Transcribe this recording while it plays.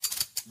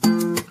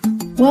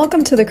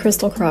Welcome to the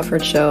Crystal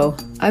Crawford Show.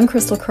 I'm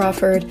Crystal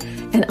Crawford,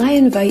 and I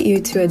invite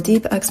you to a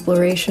deep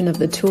exploration of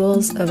the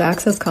tools of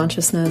access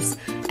consciousness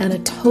and a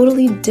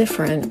totally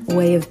different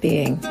way of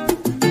being.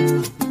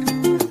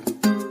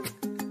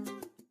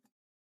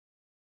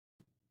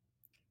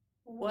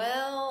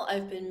 Well,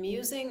 I've been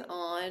musing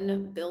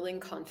on building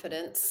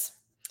confidence.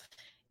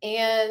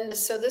 And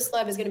so this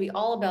live is going to be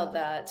all about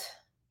that.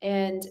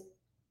 And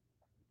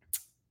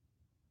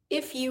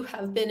if you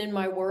have been in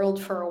my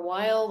world for a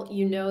while,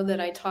 you know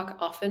that I talk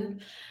often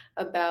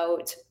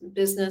about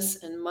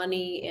business and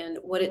money and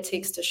what it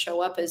takes to show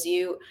up as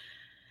you,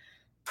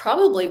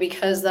 probably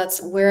because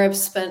that's where I've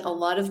spent a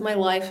lot of my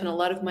life and a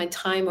lot of my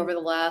time over the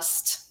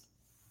last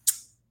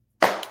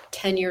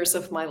 10 years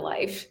of my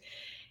life.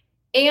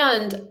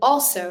 And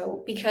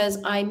also because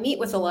I meet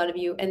with a lot of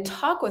you and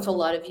talk with a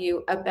lot of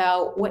you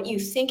about what you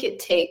think it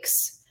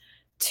takes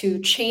to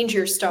change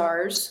your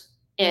stars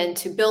and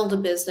to build a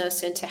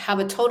business and to have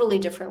a totally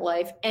different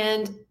life.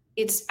 And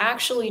it's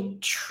actually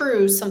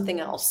true something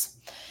else.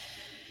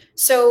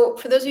 So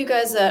for those of you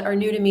guys that are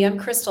new to me, I'm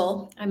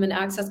Crystal. I'm an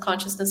access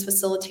consciousness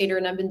facilitator,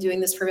 and I've been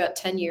doing this for about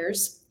 10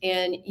 years.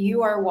 And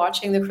you are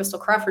watching the Crystal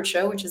Crawford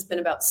Show, which has been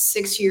about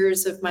 6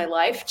 years of my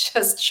life,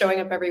 just showing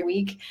up every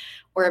week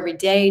or every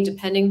day,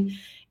 depending.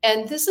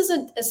 And this is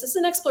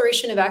an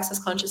exploration of access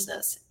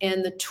consciousness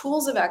and the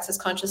tools of access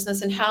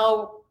consciousness and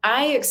how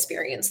I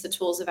experience the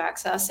tools of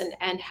access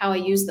and how I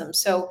use them.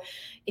 So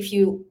if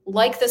you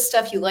like this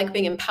stuff, you like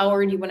being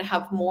empowered, you want to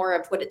have more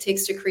of what it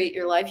takes to create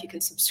your life, you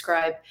can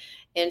subscribe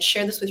and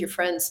share this with your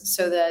friends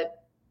so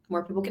that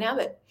more people can have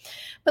it.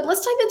 But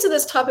let's dive into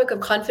this topic of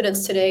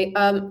confidence today.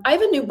 I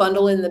have a new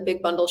bundle in the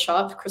Big Bundle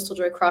Shop,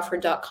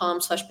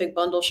 crystaljoycrawford.com/Big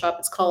Bundle Shop.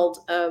 It's called,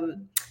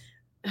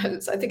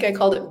 I think I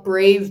called it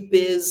Brave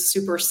Biz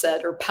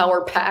Superset or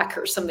Power Pack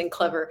or something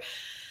clever.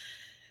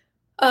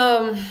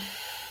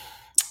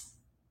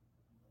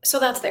 So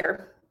that's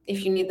there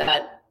if you need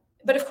that.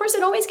 But of course,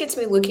 it always gets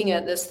me looking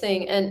at this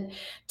thing. And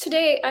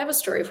today I have a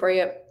story for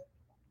you.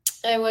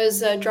 I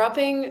was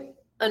dropping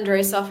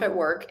Andres off at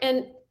work,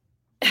 and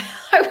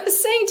I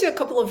was saying to a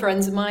couple of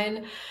friends of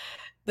mine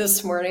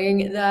this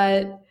morning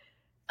that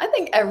I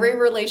think every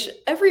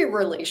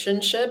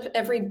relationship,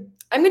 I'm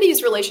going to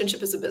use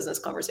relationship as a business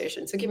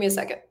conversation. So give me a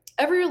second.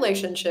 Every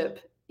relationship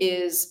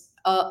is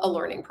a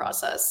learning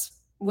process.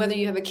 Whether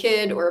you have a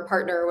kid or a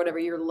partner or whatever,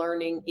 you're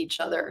learning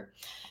each other.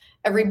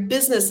 Every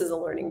business is a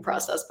learning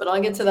process, but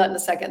I'll get to that in a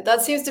second.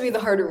 That seems to be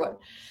the harder one.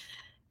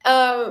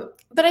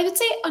 But I would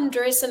say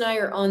Andres and I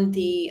are on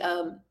the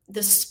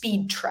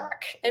speed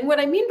track. And what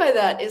I mean by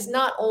that is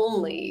not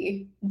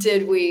only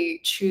did we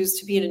choose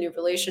to be in a new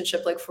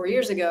relationship like 4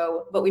 years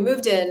ago, but we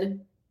moved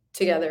in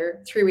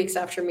together 3 weeks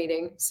after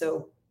meeting.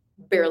 So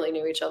barely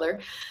knew each other.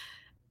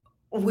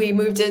 I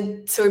moved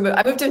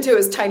into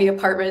his tiny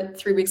apartment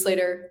 3 weeks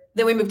later.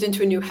 Then we moved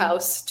into a new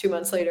house 2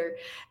 months later.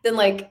 Then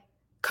like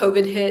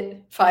COVID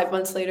hit 5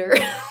 months later.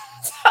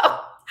 So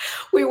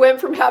we went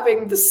from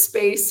having the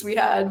space we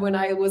had when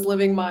I was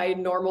living my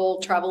normal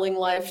traveling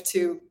life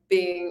to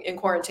being in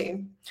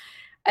quarantine.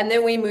 And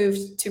then we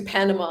moved to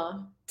Panama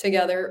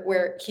together,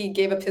 where he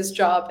gave up his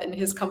job and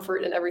his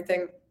comfort and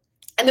everything.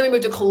 And then we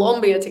moved to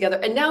Colombia together.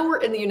 And now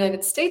we're in the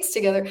United States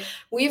together.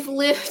 We've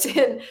lived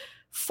in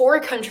 4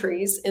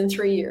 countries in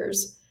 3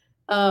 years,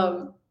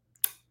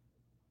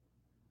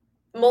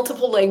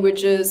 multiple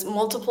languages,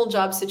 multiple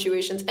job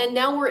situations, and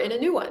now we're in a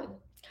new one.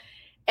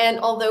 And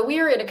although we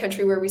are in a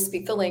country where we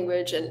speak the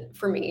language, and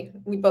for me,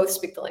 we both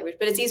speak the language,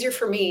 but it's easier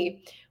for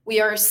me,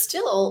 we are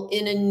still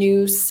in a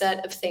new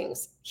set of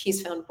things.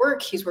 He's found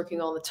work, he's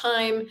working all the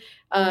time.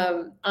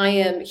 I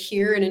am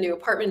here in a new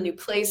apartment, new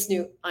place,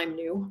 I'm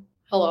new.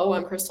 Hello,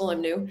 I'm Crystal,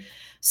 I'm new.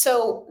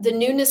 So the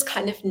newness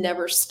kind of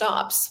never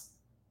stops.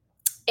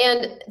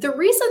 And the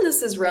reason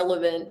this is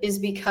relevant is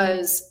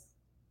because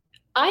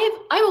I've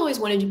always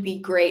wanted to be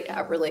great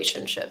at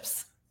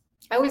relationships.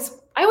 I always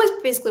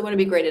basically want to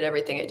be great at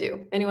everything I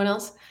do. Anyone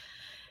else?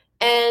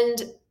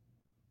 And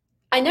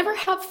I never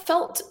have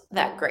felt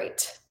that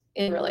great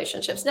in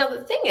relationships. Now,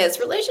 the thing is,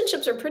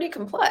 relationships are pretty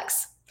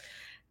complex.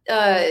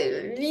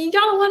 You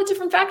got a lot of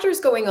different factors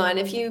going on.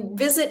 If you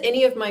visit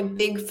any of my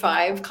Big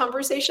Five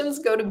conversations,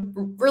 go to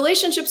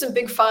relationships in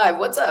Big Five.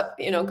 What's up?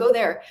 Go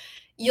there.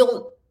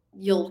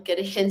 You'll get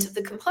a hint of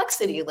the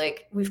complexity.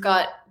 Like, we've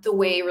got the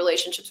way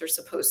relationships are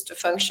supposed to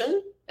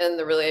function, and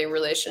the way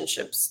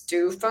relationships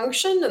do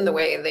function, and the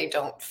way they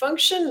don't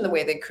function, and the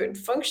way they could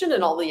function,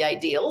 and all the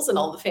ideals and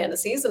all the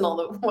fantasies and all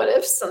the what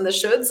ifs and the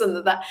shoulds and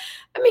the that.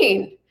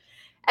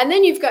 And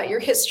then you've got your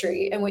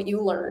history and what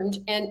you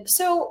learned. And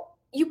so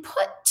you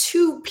put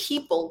 2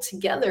 people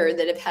together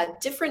that have had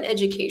different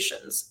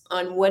educations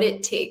on what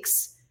it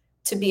takes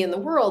to be in the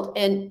world,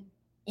 and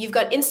you've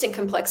got instant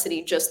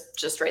complexity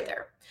just right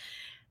there.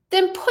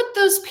 Then put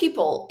those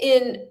people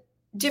in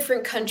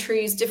different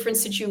countries, different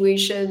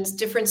situations,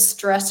 different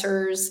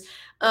stressors,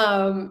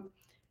 and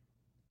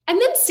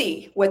then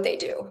see what they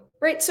do,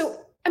 right?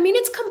 So,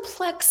 it's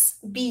complex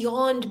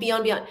beyond.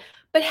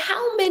 But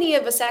how many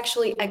of us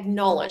actually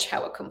acknowledge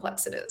how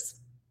complex it is?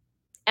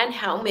 and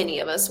how many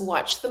of us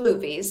watch the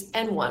movies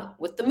and want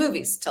what the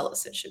movies tell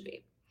us it should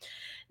be.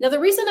 Now, the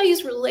reason I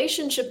use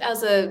relationship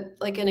as an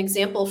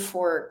example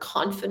for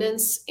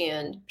confidence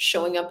and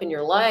showing up in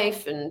your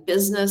life and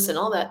business and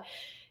all that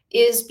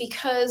is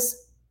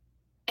because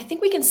I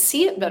think we can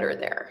see it better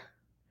there.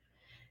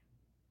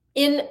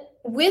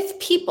 With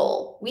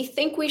people, we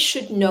think we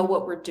should know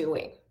what we're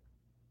doing,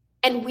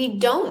 and we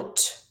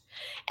don't.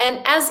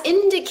 And as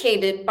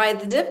indicated by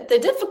the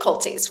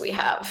difficulties we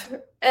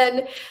have.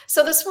 And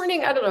so this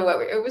morning, I don't know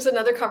what, it was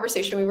another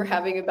conversation we were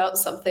having about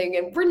something,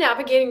 and we're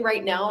navigating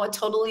right now a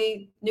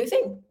totally new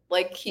thing.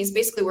 Like, he's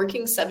basically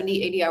working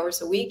 70, 80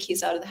 hours a week.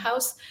 He's out of the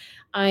house.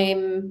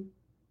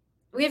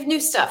 We have new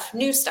stuff.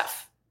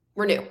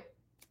 We're new.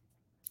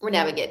 We're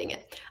navigating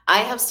it. I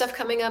have stuff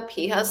coming up.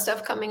 He has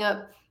stuff coming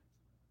up.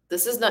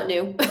 This is not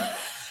new,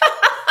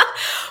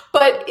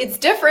 but it's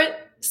different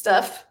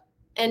stuff.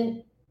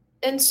 And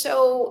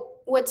so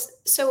we're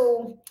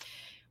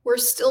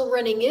still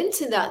running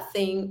into that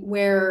thing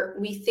where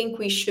we think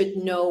we should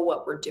know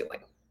what we're doing,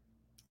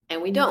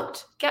 and we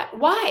don't.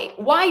 Why?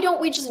 Why don't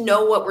we just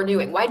know what we're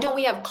doing? Why don't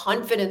we have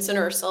confidence in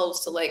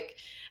ourselves to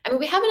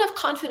we have enough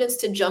confidence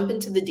to jump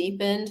into the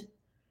deep end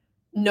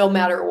no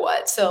matter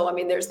what. So,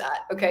 there's that.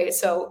 Okay.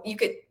 So you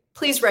could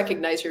please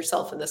recognize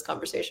yourself in this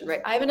conversation,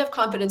 right? I have enough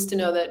confidence to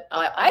know that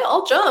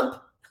I'll jump.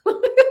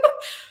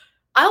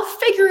 I'll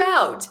figure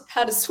out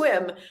how to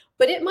swim,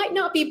 but it might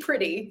not be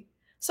pretty.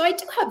 So I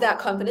do have that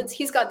confidence.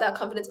 He's got that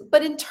confidence.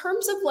 But in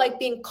terms of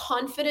being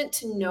confident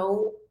to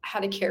know how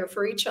to care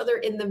for each other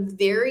in the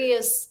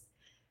various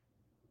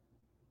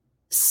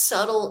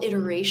subtle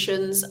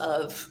iterations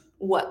of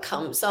what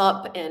comes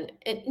up, and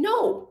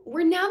no,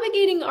 we're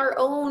navigating our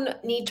own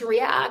need to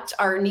react,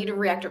 our need of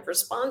reactive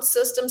response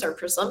systems, our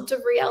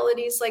presumptive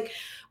realities.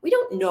 We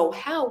don't know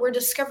how. We're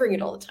discovering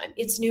it all the time.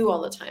 It's new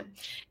all the time.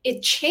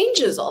 It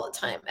changes all the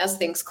time as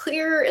things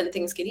clear and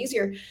things get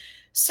easier.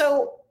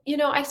 So,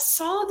 I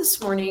saw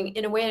this morning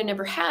in a way I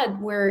never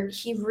had, where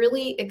he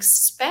really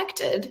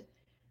expected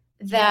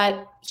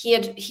that he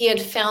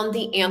had found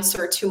the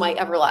answer to my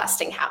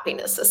everlasting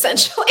happiness,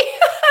 essentially.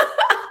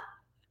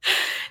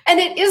 And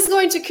it is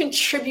going to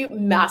contribute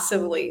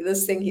massively,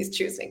 this thing he's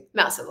choosing,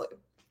 massively.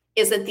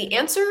 Is it the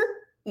answer?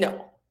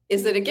 No.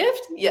 Is it a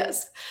gift?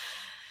 Yes.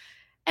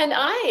 And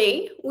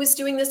I was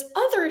doing this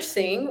other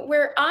thing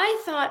where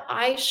I thought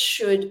I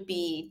should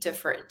be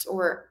different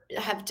or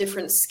have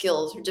different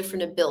skills or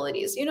different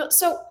abilities,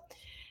 So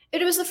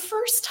it was the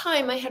first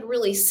time I had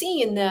really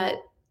seen that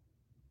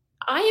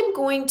I am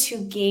going to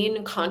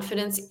gain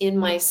confidence in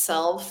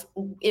myself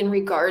in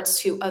regards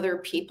to other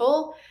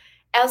people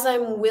as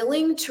I'm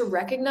willing to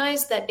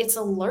recognize that it's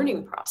a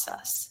learning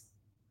process.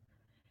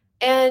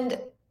 And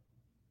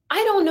I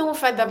don't know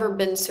if I've ever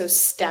been so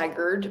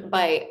staggered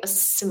by a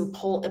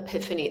simple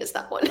epiphany as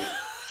that one.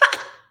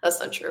 That's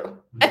not true.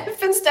 I've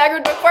been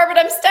staggered before, but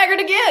I'm staggered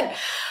again.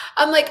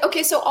 I'm like,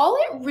 okay, so all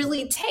it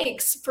really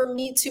takes for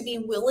me to be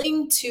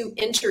willing to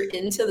enter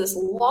into this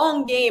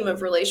long game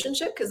of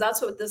relationship, because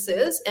that's what this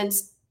is. And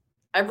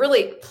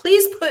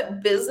please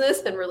put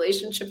business and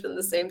relationship in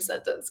the same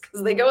sentence,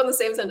 because they go in the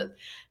same sentence,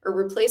 or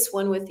replace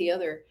one with the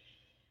other.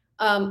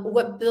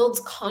 What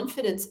builds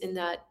confidence in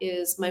that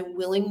is my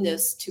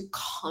willingness to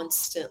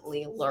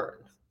constantly learn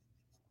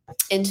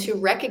and to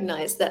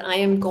recognize that I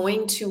am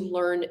going to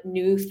learn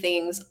new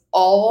things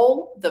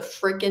all the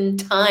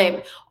freaking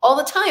time, all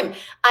the time.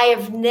 I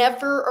have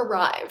never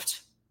arrived.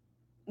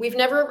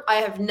 I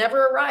have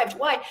never arrived.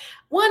 Why?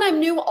 One, I'm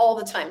new all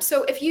the time.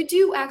 So if you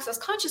do access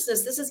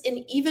consciousness, this is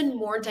an even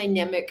more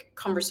dynamic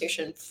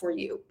conversation for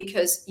you,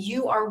 because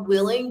you are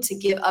willing to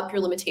give up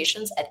your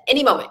limitations at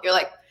any moment. You're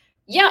like,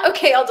 yeah,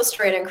 okay, I'll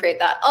destroy it and create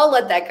that. I'll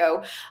let that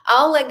go.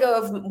 I'll let go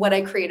of what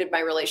I created my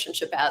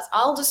relationship as.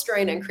 I'll destroy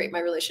it and create my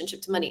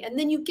relationship to money. And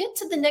then you get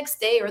to the next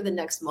day or the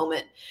next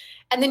moment,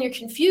 and then you're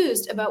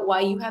confused about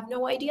why you have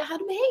no idea how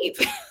to behave.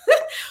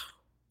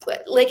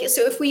 But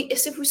so if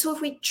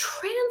we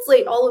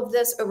translate all of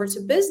this over to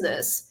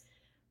business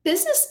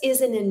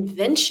is an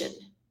invention.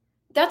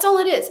 That's all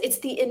it is. It's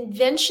the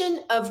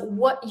invention of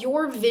what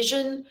your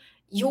vision,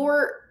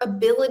 your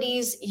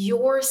abilities,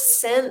 your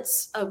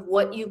sense of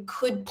what you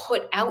could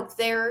put out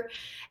there,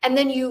 and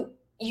then you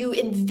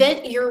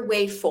invent your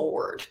way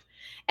forward.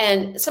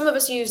 And some of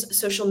us use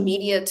social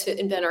media to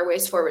invent our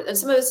ways forward. And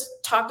some of us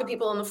talk to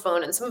people on the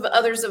phone, and some of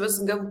others of us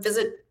go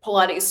visit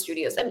Pilates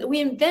studios. And we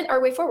invent our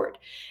way forward.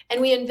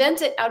 And we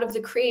invent it out of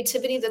the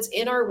creativity that's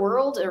in our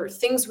world, or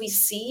things we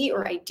see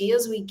or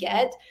ideas we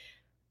get.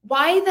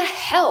 Why the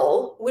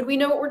hell would we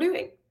know what we're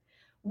doing?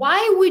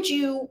 Why would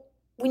you,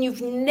 when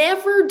you've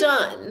never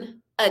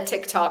done a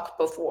TikTok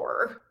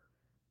before,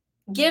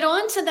 get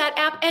onto that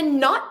app and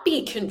not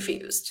be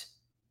confused?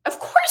 Of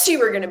course you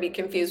were going to be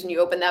confused when you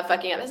opened that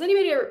fucking app. Does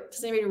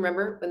anybody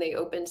remember when they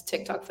opened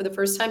TikTok for the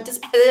first time? Has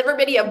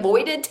everybody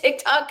avoided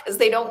TikTok because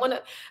they don't want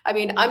to?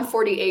 I'm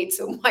 48,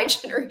 so my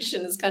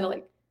generation is kind of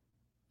like,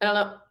 I don't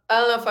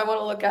know if I want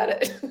to look at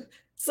it.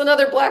 It's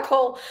another black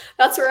hole.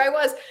 That's where I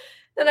was.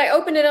 Then I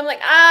opened it. I'm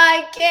like,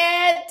 I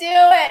can't do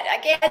it. I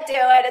can't do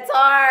it. It's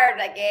hard.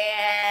 I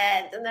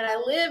can't. And then I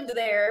lived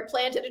there,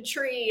 planted a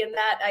tree, and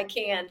that I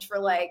can't for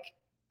like,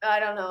 I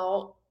don't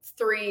know,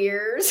 3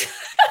 years.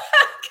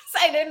 Because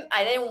I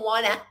didn't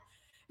want to.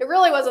 It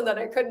really wasn't that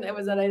I couldn't. It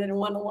was that I didn't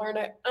want to learn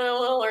it. I don't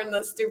want to learn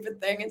this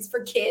stupid thing. It's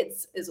for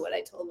kids, is what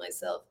I told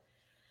myself.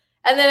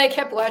 And then I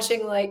kept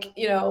watching, like,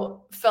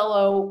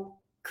 fellow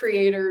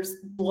creators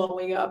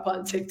blowing up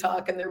on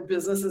TikTok and their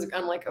businesses.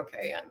 I'm like,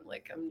 okay,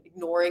 I'm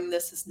ignoring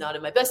this. It's not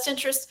in my best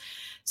interest.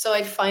 So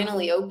I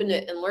finally opened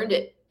it and learned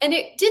it. And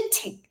it did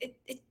take,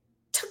 it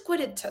took what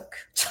it took.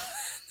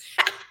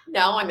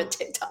 Now I'm a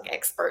TikTok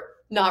expert.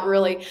 Not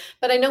really,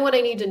 but I know what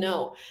I need to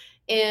know.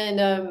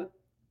 And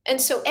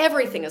so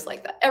everything is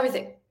like that.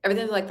 Everything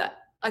is like that.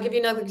 I'll give you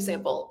another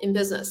example in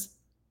business.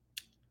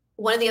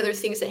 One of the other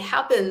things that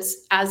happens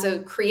as a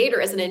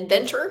creator, as an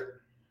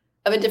inventor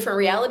of a different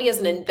reality, as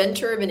an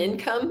inventor of an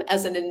income,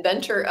 as an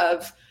inventor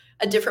of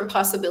a different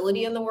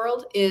possibility in the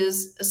world,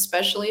 is,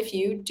 especially if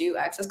you do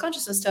access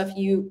consciousness stuff,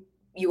 you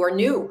are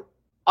new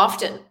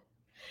often.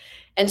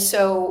 And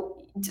so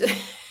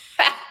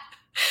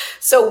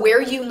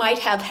where you might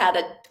have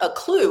had a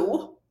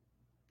clue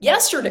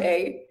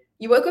yesterday,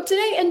 you woke up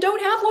today and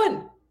don't have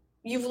one.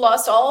 You've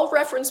lost all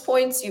reference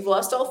points. You've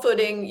lost all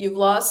footing. You've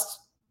lost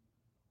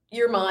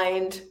your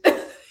mind.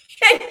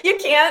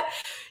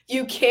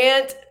 You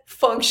can't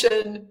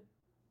function,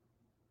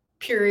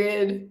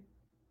 period.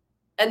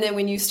 And then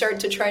when you start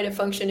to try to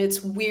function,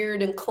 it's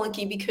weird and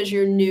clunky because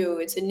you're new.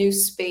 It's a new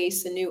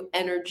space, a new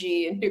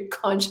energy, a new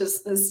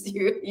consciousness.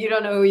 You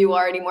don't know who you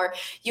are anymore.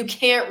 You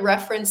can't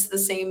reference the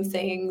same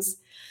things.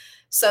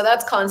 So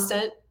that's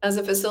constant. As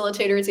a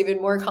facilitator, it's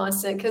even more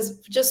constant because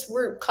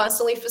we're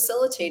constantly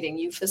facilitating.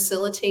 You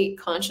facilitate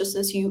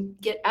consciousness, you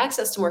get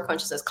access to more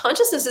consciousness.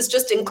 Consciousness is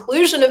just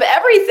inclusion of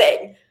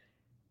everything.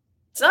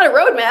 It's not a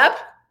roadmap.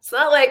 It's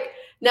not like,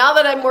 now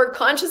that I'm more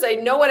conscious, I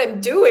know what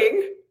I'm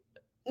doing.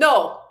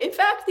 No, in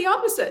fact, the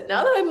opposite.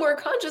 Now that I'm more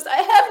conscious, I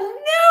have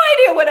no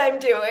idea what I'm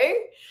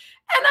doing.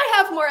 And I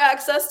have more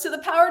access to the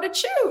power to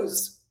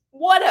choose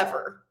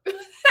whatever.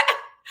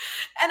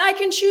 And I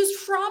can choose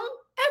from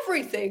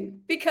everything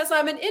because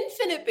I'm an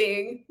infinite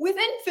being with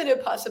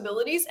infinite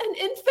possibilities and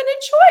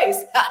infinite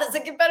choice. How does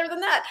it get better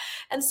than that?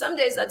 And some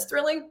days that's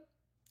thrilling.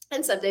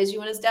 And some days you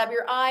want to stab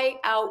your eye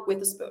out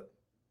with a spoon.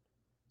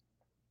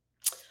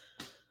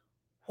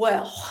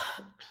 Well,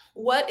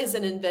 what is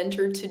an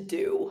inventor to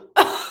do?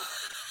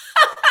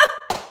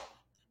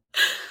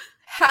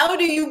 How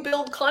do you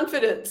build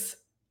confidence?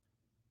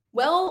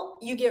 Well,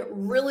 you get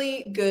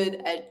really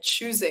good at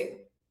choosing.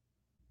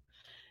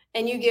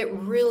 And you get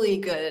really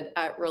good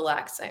at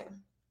relaxing.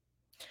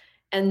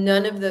 And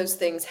none of those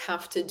things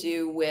have to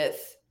do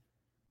with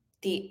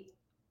the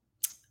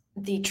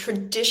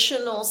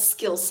traditional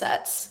skill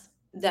sets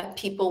that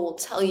people will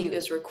tell you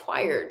is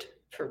required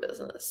for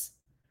business.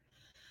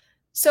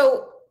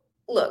 So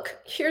look,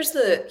 here's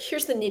the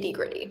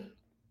nitty-gritty.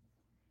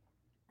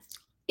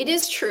 It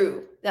is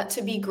true that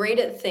to be great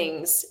at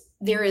things,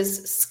 there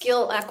is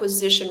skill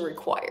acquisition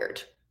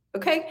required.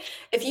 Okay?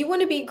 If you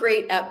want to be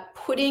great at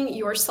putting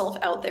yourself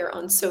out there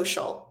on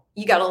social,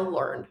 you got to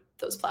learn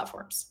those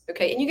platforms.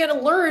 Okay? And you got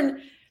to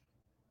learn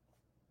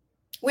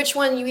which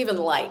one you even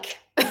like.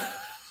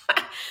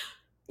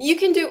 You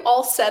can do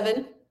all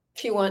 7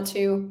 if you want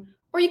to,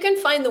 or you can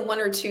find the 1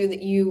 or 2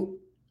 that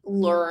you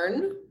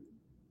learn.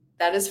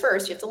 That is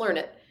first, you have to learn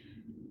it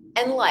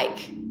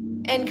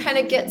and kind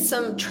of get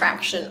some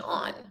traction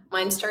on.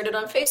 Mine started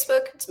on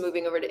Facebook. It's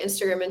moving over to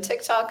Instagram and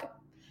TikTok.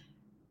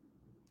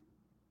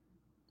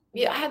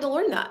 Yeah, I had to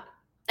learn that.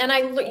 And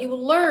you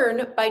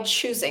learn by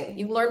choosing.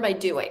 You learn by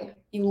doing.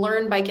 You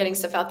learn by getting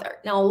stuff out there.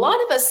 Now, a lot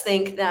of us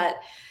think that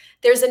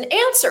there's an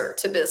answer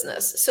to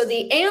business. So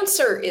the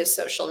answer is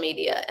social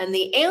media, and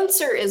the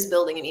answer is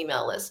building an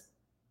email list.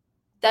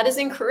 That is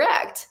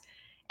incorrect.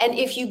 And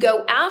if you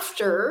go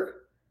after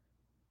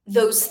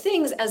those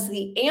things as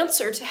the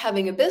answer to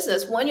having a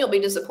business, 1, you'll be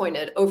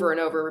disappointed over and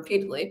over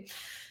repeatedly.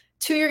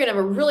 2, you're going to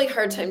have a really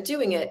hard time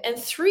doing it. And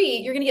 3,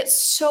 you're going to get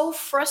so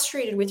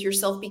frustrated with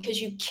yourself because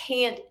you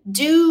can't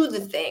do the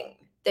thing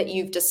that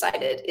you've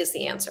decided is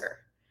the answer.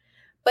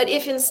 But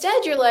if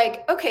instead you're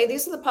like, okay,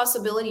 these are the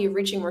possibility of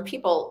reaching more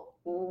people,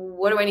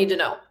 what do I need to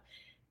know?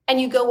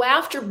 And you go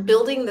after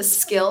building the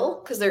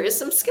skill, because there is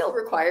some skill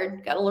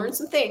required, got to learn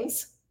some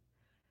things,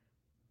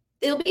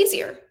 it'll be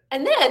easier.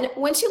 And then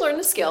once you learn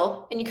the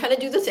skill and you kind of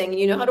do the thing and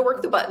you know how to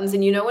work the buttons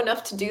and you know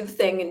enough to do the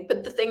thing and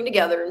put the thing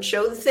together and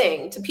show the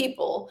thing to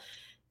people,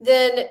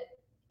 then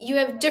you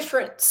have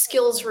different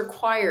skills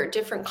required,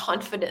 different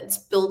confidence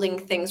building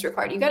things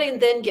required. You got to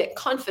then get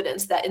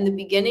confidence that in the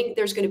beginning,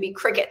 there's going to be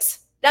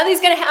crickets.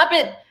 Nothing's going to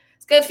happen.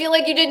 It's going to feel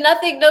like you did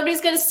nothing.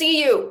 Nobody's going to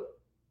see you.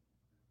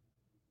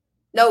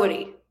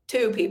 Nobody.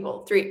 2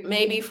 people, 3,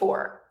 maybe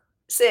 4,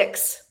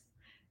 6,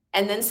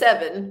 and then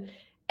 7.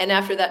 And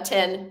after that,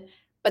 10.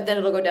 But then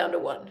it'll go down to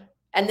 1.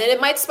 And then it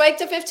might spike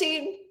to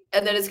 15,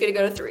 and then it's going to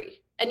go to 3.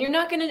 And you're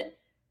not going to,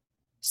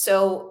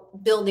 So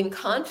building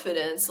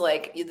confidence,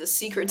 like the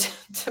secret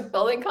to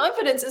building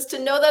confidence is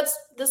to know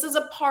this is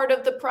a part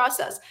of the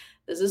process.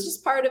 This is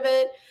just part of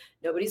it.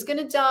 Nobody's going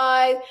to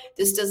die.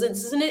 This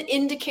isn't an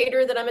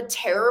indicator that I'm a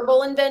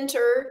terrible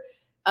inventor.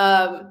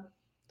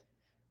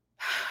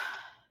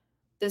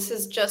 This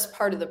is just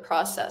part of the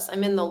process.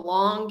 I'm in the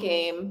long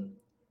game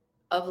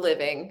of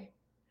living.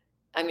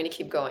 I'm going to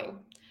keep going.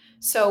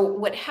 So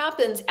what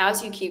happens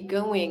as you keep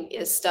going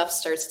is stuff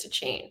starts to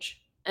change.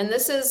 And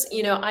this is,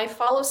 I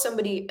follow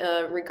somebody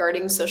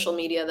regarding social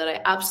media that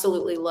I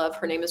absolutely love.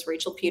 Her name is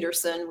Rachel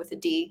Peterson with a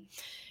D.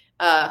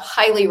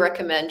 Highly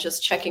recommend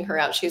just checking her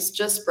out. She's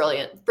just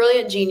brilliant,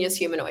 brilliant genius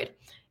humanoid.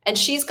 And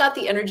she's got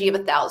the energy of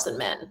 1,000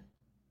 men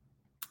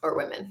or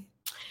women.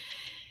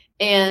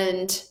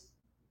 And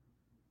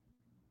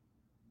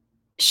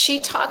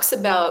she talks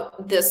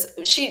about this.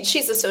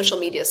 She's a social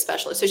media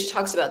specialist. So she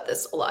talks about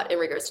this a lot in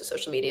regards to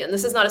social media. And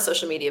this is not a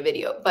social media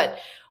video, but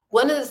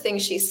one of the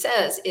things she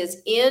says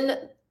is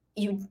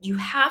you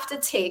have to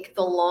take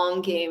the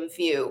long game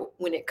view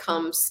when it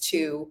comes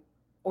to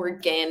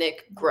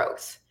organic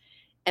growth.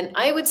 And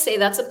I would say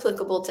that's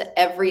applicable to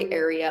every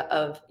area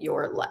of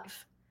your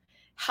life.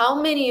 How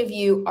many of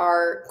you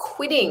are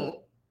quitting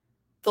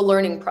the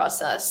learning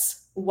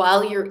process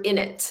while you're in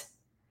it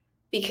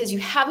because you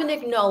haven't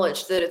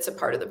acknowledged that it's a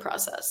part of the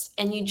process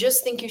and you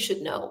just think you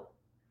should know?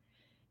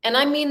 And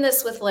I mean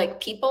this with like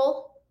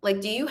people.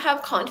 Like, do you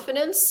have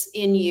confidence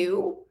in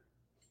you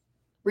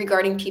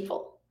regarding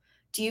people?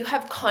 Do you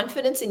have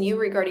confidence in you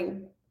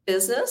regarding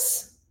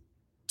business?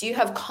 Do you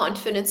have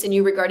confidence in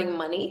you regarding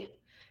money?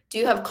 Do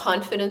you have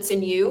confidence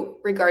in you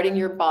regarding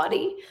your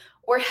body?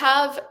 Or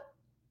have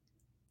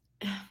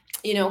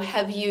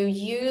you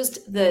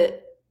used the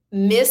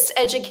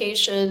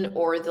miseducation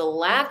or the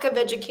lack of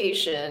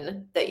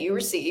education that you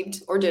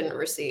received or didn't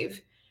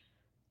receive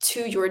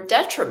to your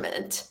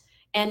detriment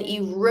and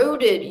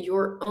eroded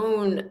your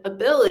own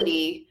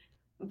ability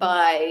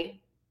by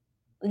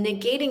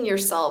negating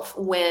yourself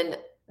when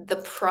the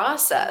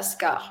process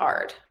got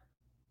hard,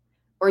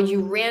 or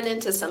you ran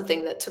into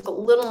something that took a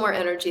little more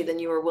energy than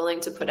you were willing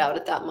to put out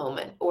at that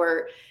moment,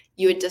 or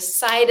you had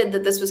decided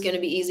that this was going to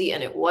be easy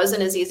and it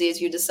wasn't as easy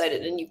as you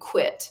decided and you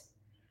quit.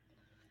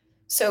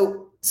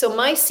 So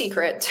my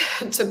secret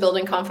to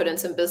building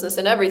confidence in business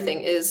and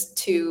everything is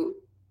to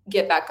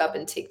get back up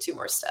and take 2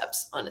 more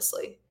steps,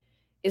 honestly.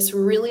 It's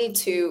really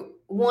to,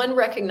 one,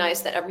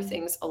 recognize that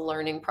everything's a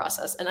learning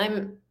process.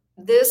 And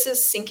this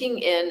is sinking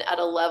in at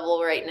a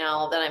level right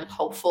now that I'm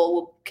hopeful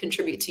will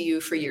contribute to you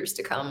for years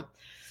to come.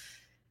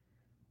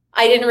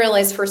 I didn't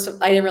realize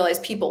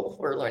people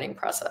were a learning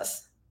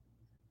process,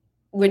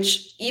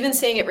 which even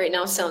saying it right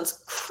now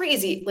sounds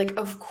crazy. Like,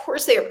 of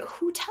course they are.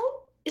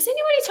 Is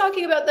anybody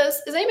talking about this?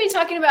 Is anybody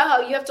talking about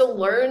how you have to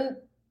learn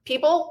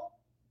people?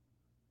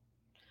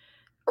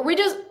 Or we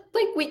just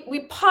like,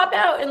 we pop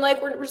out and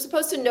like, we're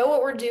supposed to know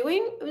what we're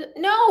doing?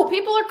 No,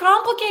 people are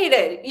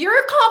complicated.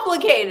 You're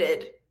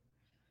complicated.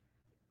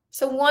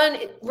 So one,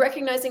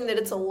 recognizing that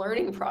it's a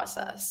learning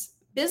process.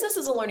 Business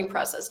is a learning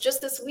process. Just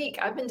this week,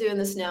 I've been doing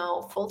this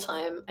now full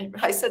time.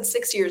 I said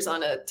 6 years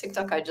on a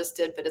TikTok I just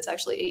did, but it's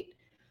actually 8.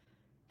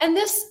 And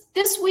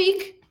this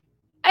week,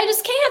 I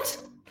just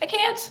can't. I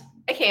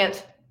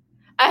can't.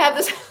 I have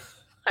this,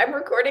 I'm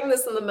recording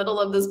this in the middle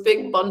of this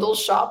big bundle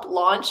shop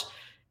launch.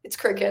 It's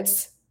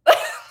crickets.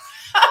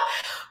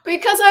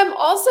 Because I'm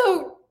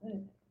also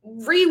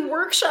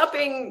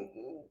re-workshopping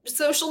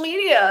social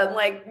media and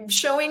like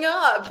showing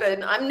up,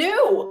 and I'm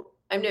new.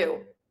 And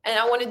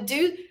I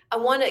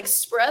want to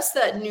express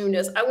that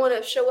newness. I want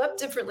to show up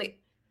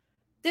differently.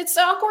 It's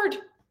awkward.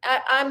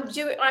 I'm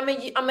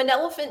an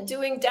elephant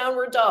doing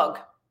downward dog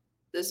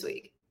this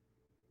week.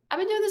 I've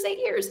been doing this 8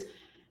 years.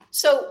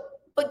 So,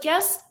 but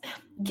guess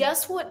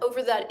what?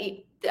 Over that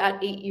 8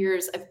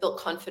 years, I've built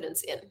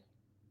confidence in.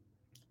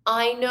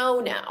 I know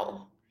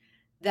now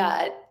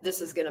that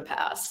this is going to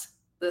pass.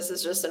 This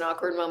is just an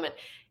awkward moment.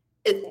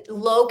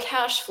 Low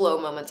cash flow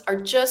moments are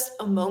just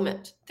a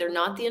moment. They're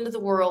not the end of the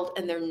world,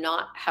 and they're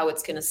not how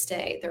it's going to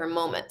stay. They're a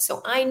moment.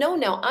 So I know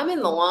now I'm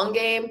in the long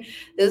game.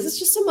 This is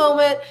just a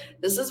moment.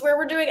 This is where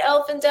we're doing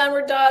elephant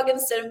downward dog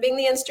instead of being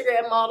the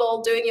Instagram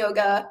model doing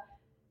yoga.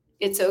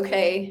 It's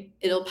okay.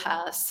 It'll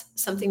pass.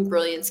 Something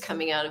brilliant's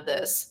coming out of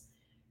this.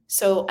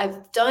 So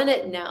I've done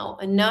it now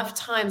enough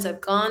times. I've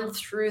gone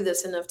through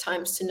this enough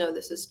times to know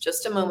this is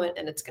just a moment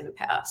and it's going to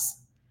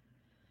pass.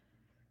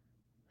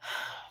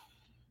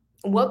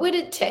 What would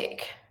it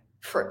take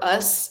for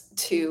us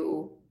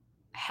to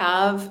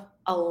have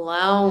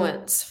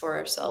allowance for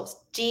ourselves,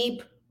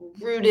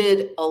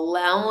 deep-rooted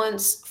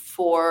allowance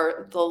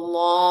for the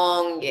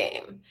long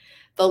game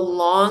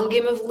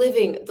of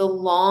living, the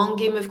long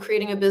game of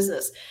creating a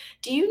business?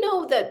 Do you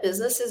know that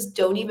businesses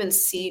don't even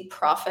see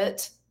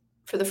profit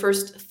for the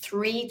first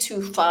 3 to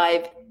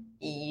 5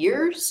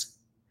 years?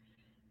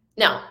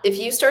 Now, if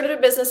you started a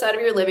business out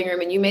of your living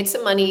room and you made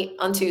some money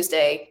on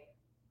Tuesday,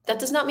 that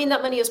does not mean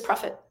that money is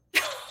profit.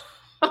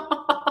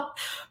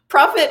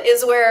 Profit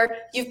is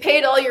where you've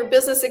paid all your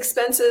business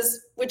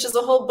expenses, which is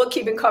a whole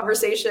bookkeeping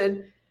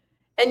conversation,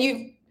 and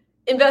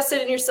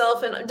invested in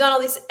yourself and done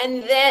all these,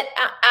 and then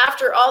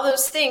after all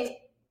those things,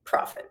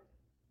 profit.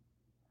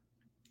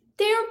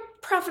 They're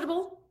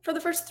profitable for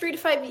the first 3 to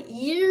 5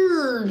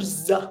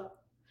 years.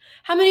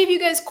 How many of you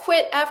guys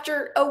quit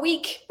after a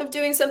week of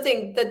doing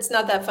something that's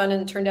not that fun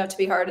and turned out to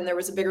be hard and there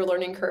was a bigger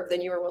learning curve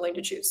than you were willing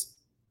to choose?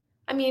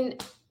 I mean,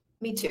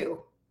 me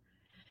too.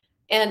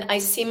 And I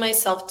see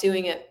myself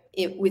doing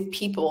it with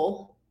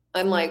people.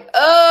 I'm like,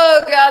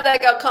 oh God,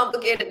 that got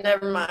complicated.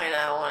 Never mind.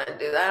 I don't want to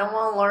do that. I don't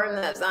want to learn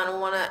this. I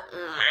don't want to.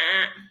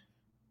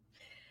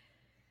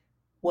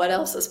 What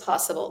else is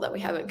possible that we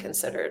haven't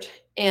considered?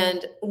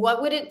 And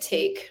what would it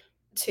take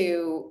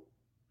to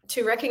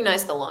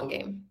recognize the long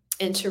game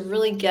and to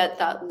really get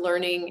that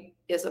learning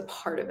is a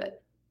part of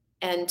it,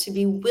 and to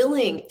be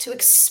willing to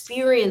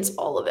experience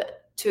all of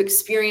it, to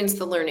experience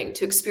the learning,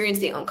 to experience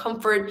the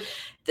uncomfort,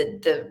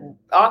 the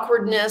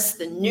awkwardness,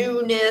 the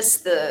newness,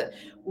 the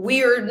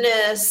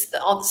weirdness,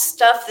 all the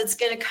stuff that's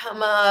going to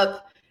come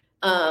up,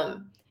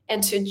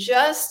 and to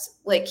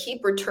just like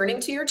keep returning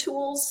to your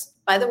tools.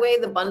 By the way,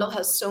 the bundle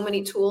has so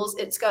many tools.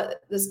 It's got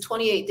this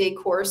 28-day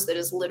course that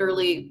is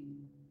literally,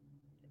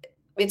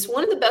 it's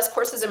one of the best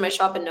courses in my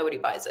shop and nobody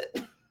buys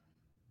it.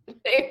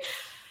 Okay?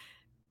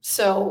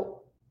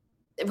 So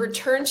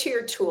return to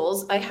your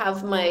tools. I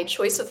have my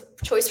choice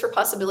for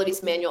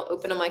possibilities manual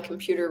open on my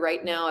computer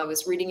right now. I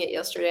was reading it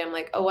yesterday. I'm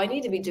like, oh, I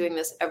need to be doing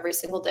this every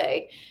single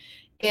day.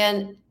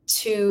 And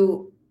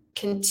to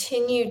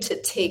continue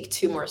to take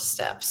 2 more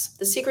steps.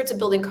 The secret to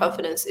building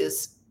confidence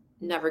is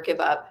never give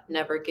up,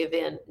 never give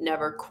in,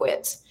 never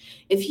quit.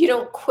 If you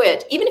don't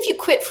quit, even if you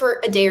quit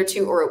for a day or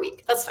 2 or a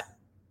week, that's fine.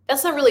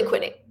 That's not really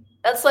quitting.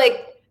 That's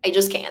like, I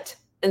just can't,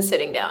 and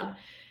sitting down.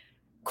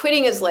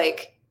 Quitting is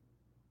like,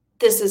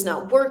 this is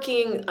not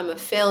working. I'm a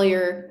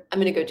failure. I'm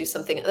going to go do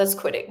something. That's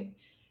quitting.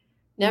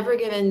 Never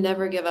give in,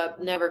 never give up,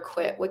 never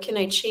quit. What can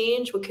I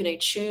change? What can I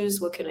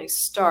choose? What can I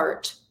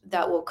start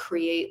that will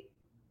create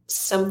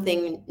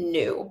something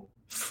new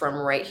from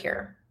right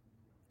here?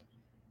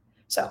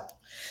 So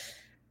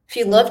if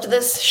you loved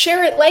this,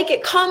 share it, like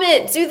it,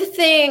 comment, do the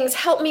things,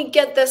 help me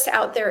get this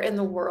out there in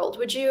the world,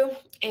 would you?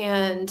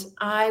 And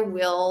I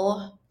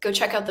will go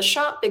check out the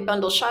shop, Big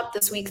Bundle Shop.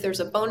 This week there's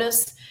a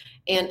bonus.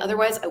 And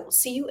otherwise, I will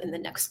see you in the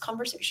next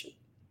conversation.